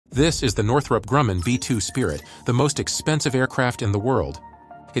This is the Northrop Grumman B-2 Spirit, the most expensive aircraft in the world.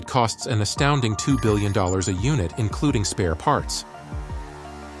 It costs an astounding $2 billion a unit, including spare parts.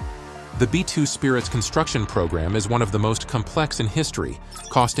 The B-2 Spirit's construction program is one of the most complex in history,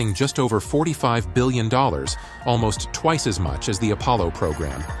 costing just over $45 billion, almost twice as much as the Apollo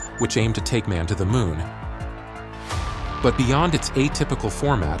program, which aimed to take man to the moon. But beyond its atypical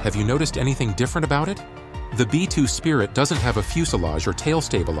format, have you noticed anything different about it? The B-2 Spirit doesn't have a fuselage or tail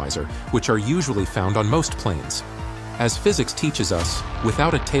stabilizer, which are usually found on most planes. As physics teaches us,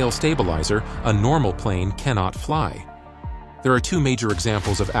 without a tail stabilizer, a normal plane cannot fly. There are two major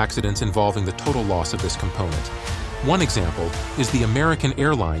examples of accidents involving the total loss of this component. One example is the American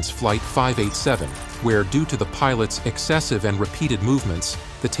Airlines Flight 587, where due to the pilot's excessive and repeated movements,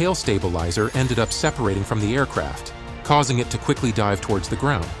 the tail stabilizer ended up separating from the aircraft, causing it to quickly dive towards the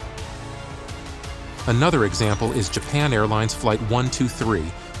ground. Another example is Japan Airlines Flight 123,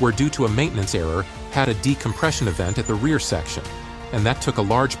 where due to a maintenance error, had a decompression event at the rear section, and that took a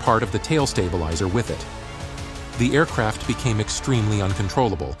large part of the tail stabilizer with it. The aircraft became extremely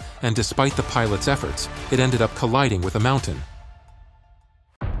uncontrollable, and despite the pilot's efforts, it ended up colliding with a mountain.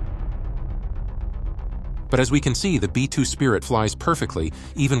 But as we can see, the B-2 Spirit flies perfectly,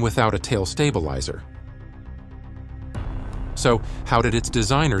 even without a tail stabilizer. So, how did its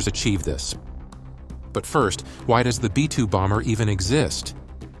designers achieve this? But first, why does the B-2 bomber even exist?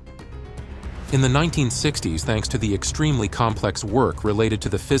 In the 1960s, thanks to the extremely complex work related to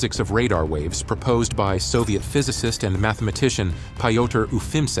the physics of radar waves proposed by Soviet physicist and mathematician Pyotr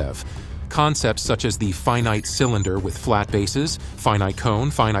Ufimtsev, concepts such as the finite cylinder with flat bases, finite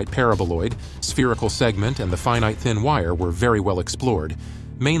cone, finite paraboloid, spherical segment, and the finite thin wire were very well explored,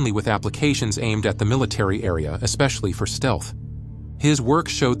 mainly with applications aimed at the military area, especially for stealth. His work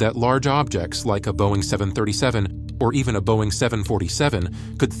showed that large objects like a Boeing 737 or even a Boeing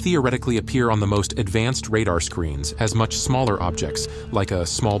 747 could theoretically appear on the most advanced radar screens as much smaller objects like a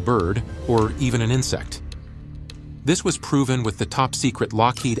small bird or even an insect. This was proven with the top-secret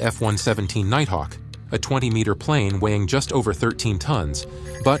Lockheed F-117 Nighthawk, a 20-meter plane weighing just over 13 tons,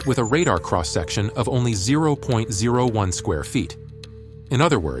 but with a radar cross-section of only 0.01 square feet. In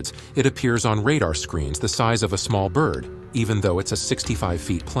other words, it appears on radar screens the size of a small bird, even though it's a 65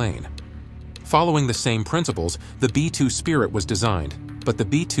 feet plane. Following the same principles, the B-2 Spirit was designed, but the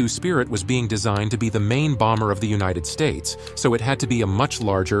B-2 Spirit was being designed to be the main bomber of the United States, so it had to be a much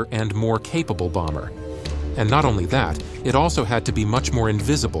larger and more capable bomber. And not only that, it also had to be much more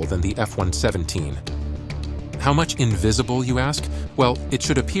invisible than the F-117. How much invisible, you ask? Well, it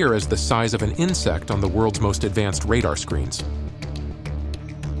should appear as the size of an insect on the world's most advanced radar screens.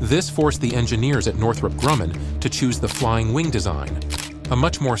 This forced the engineers at Northrop Grumman to choose the flying wing design, a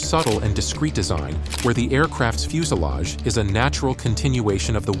much more subtle and discreet design where the aircraft's fuselage is a natural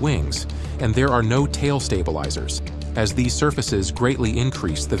continuation of the wings, and there are no tail stabilizers, as these surfaces greatly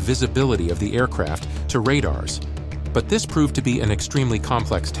increase the visibility of the aircraft to radars. But this proved to be an extremely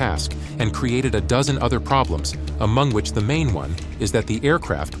complex task and created a dozen other problems, among which the main one is that the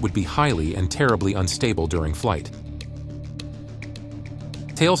aircraft would be highly and terribly unstable during flight.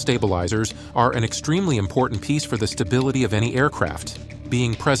 Tail stabilizers are an extremely important piece for the stability of any aircraft,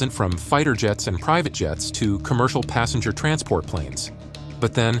 being present from fighter jets and private jets to commercial passenger transport planes.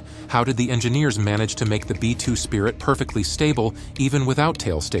 But then, how did the engineers manage to make the B-2 Spirit perfectly stable even without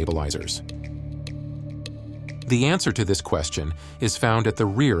tail stabilizers? The answer to this question is found at the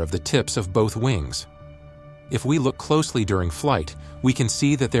rear of the tips of both wings. If we look closely during flight, we can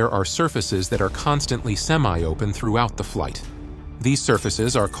see that there are surfaces that are constantly semi-open throughout the flight. These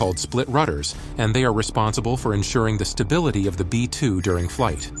surfaces are called split rudders, and they are responsible for ensuring the stability of the B-2 during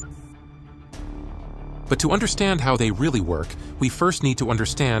flight. But to understand how they really work, we first need to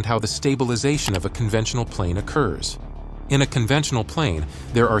understand how the stabilization of a conventional plane occurs. In a conventional plane,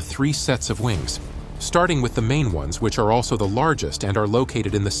 there are three sets of wings, starting with the main ones, which are also the largest and are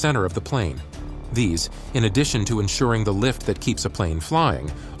located in the center of the plane. These, in addition to ensuring the lift that keeps a plane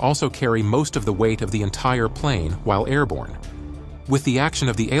flying, also carry most of the weight of the entire plane while airborne. With the action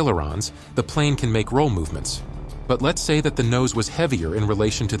of the ailerons, the plane can make roll movements. But let's say that the nose was heavier in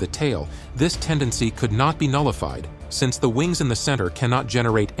relation to the tail. This tendency could not be nullified, since the wings in the center cannot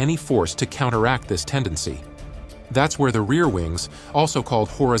generate any force to counteract this tendency. That's where the rear wings, also called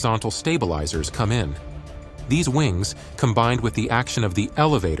horizontal stabilizers, come in. These wings, combined with the action of the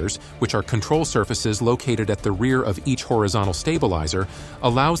elevators, which are control surfaces located at the rear of each horizontal stabilizer,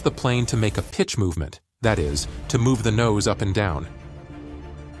 allows the plane to make a pitch movement. That is, to move the nose up and down.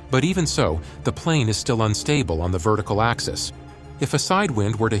 But even so, the plane is still unstable on the vertical axis. If a side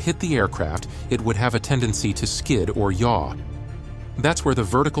wind were to hit the aircraft, it would have a tendency to skid or yaw. That's where the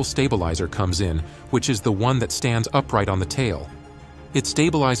vertical stabilizer comes in, which is the one that stands upright on the tail. It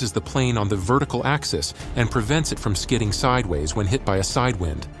stabilizes the plane on the vertical axis and prevents it from skidding sideways when hit by a side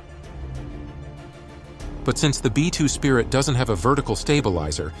wind. But since the B-2 Spirit doesn't have a vertical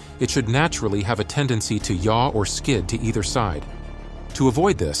stabilizer, it should naturally have a tendency to yaw or skid to either side. To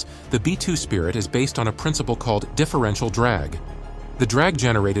avoid this, the B-2 Spirit is based on a principle called differential drag. The drag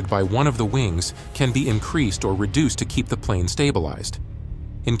generated by one of the wings can be increased or reduced to keep the plane stabilized.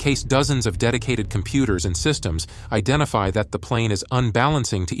 In case dozens of dedicated computers and systems identify that the plane is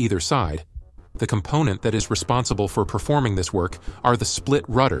unbalancing to either side, the component that is responsible for performing this work are the split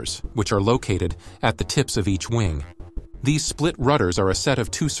rudders, which are located at the tips of each wing. These split rudders are a set of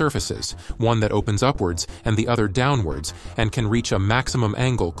two surfaces, one that opens upwards and the other downwards, and can reach a maximum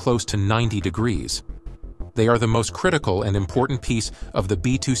angle close to 90 degrees. They are the most critical and important piece of the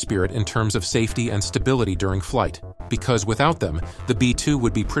B-2 Spirit in terms of safety and stability during flight, because without them, the B-2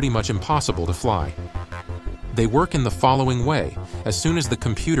 would be pretty much impossible to fly. They work in the following way. As soon as the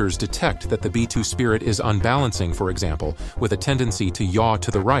computers detect that the B-2 Spirit is unbalancing, for example, with a tendency to yaw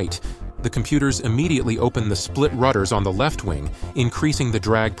to the right, the computers immediately open the split rudders on the left wing, increasing the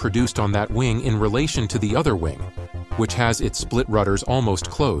drag produced on that wing in relation to the other wing, which has its split rudders almost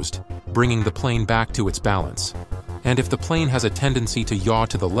closed, bringing the plane back to its balance. And if the plane has a tendency to yaw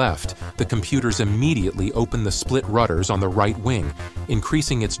to the left, the computers immediately open the split rudders on the right wing,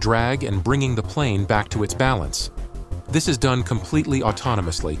 increasing its drag and bringing the plane back to its balance. This is done completely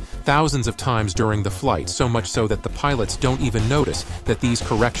autonomously, thousands of times during the flight, so much so that the pilots don't even notice that these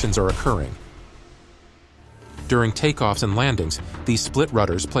corrections are occurring. During takeoffs and landings, these split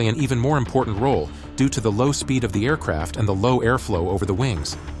rudders play an even more important role due to the low speed of the aircraft and the low airflow over the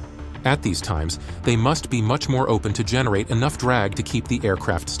wings. At these times, they must be much more open to generate enough drag to keep the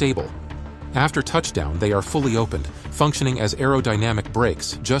aircraft stable. After touchdown, they are fully opened, functioning as aerodynamic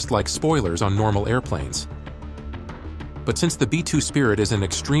brakes, just like spoilers on normal airplanes. But since the B-2 Spirit is an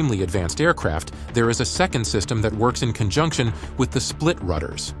extremely advanced aircraft, there is a second system that works in conjunction with the split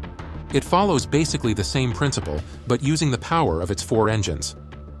rudders. It follows basically the same principle, but using the power of its four engines.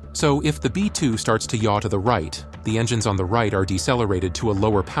 So if the B-2 starts to yaw to the right, the engines on the right are decelerated to a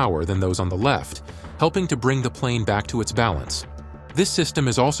lower power than those on the left, helping to bring the plane back to its balance. This system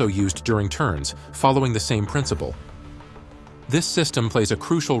is also used during turns, following the same principle. This system plays a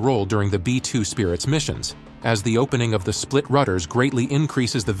crucial role during the B-2 Spirit's missions, as the opening of the split rudders greatly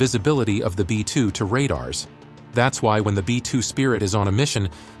increases the visibility of the B-2 to radars. That's why when the B-2 Spirit is on a mission,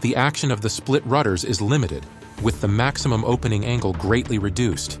 the action of the split rudders is limited, with the maximum opening angle greatly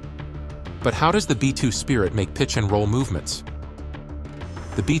reduced. But how does the B-2 Spirit make pitch and roll movements?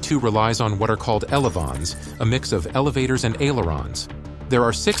 The B-2 relies on what are called Elevons, a mix of elevators and ailerons. There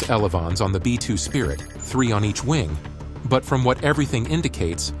are 6 Elevons on the B-2 Spirit, 3 on each wing, but from what everything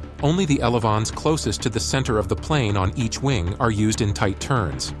indicates, only the Elevons closest to the center of the plane on each wing are used in tight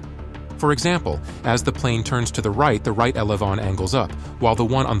turns. For example, as the plane turns to the right Elevon angles up, while the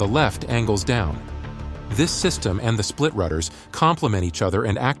one on the left angles down. This system and the split rudders complement each other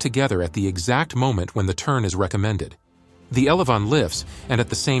and act together at the exact moment when the turn is recommended. The Elevon lifts, and at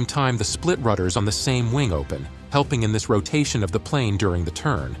the same time the split rudders on the same wing open, helping in this rotation of the plane during the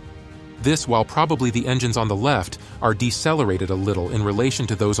turn. This while probably the engines on the left are decelerated a little in relation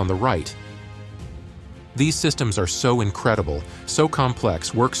to those on the right. These systems are so incredible, so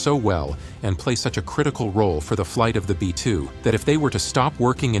complex, work so well, and play such a critical role for the flight of the B-2 that if they were to stop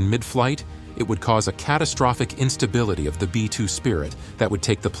working in mid-flight, it would cause a catastrophic instability of the B-2 Spirit that would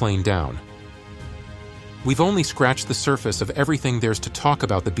take the plane down. We've only scratched the surface of everything there's to talk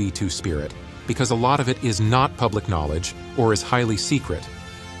about the B-2 Spirit, because a lot of it is not public knowledge or is highly secret.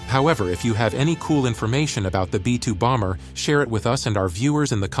 However, if you have any cool information about the B-2 bomber, share it with us and our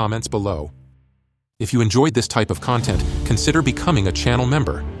viewers in the comments below. If you enjoyed this type of content, consider becoming a channel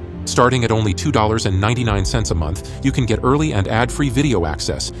member. Starting at only $2.99 a month, you can get early and ad-free video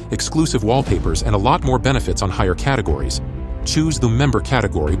access, exclusive wallpapers, and a lot more benefits on higher categories. Choose the member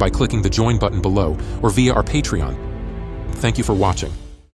category by clicking the join button below or via our Patreon. Thank you for watching.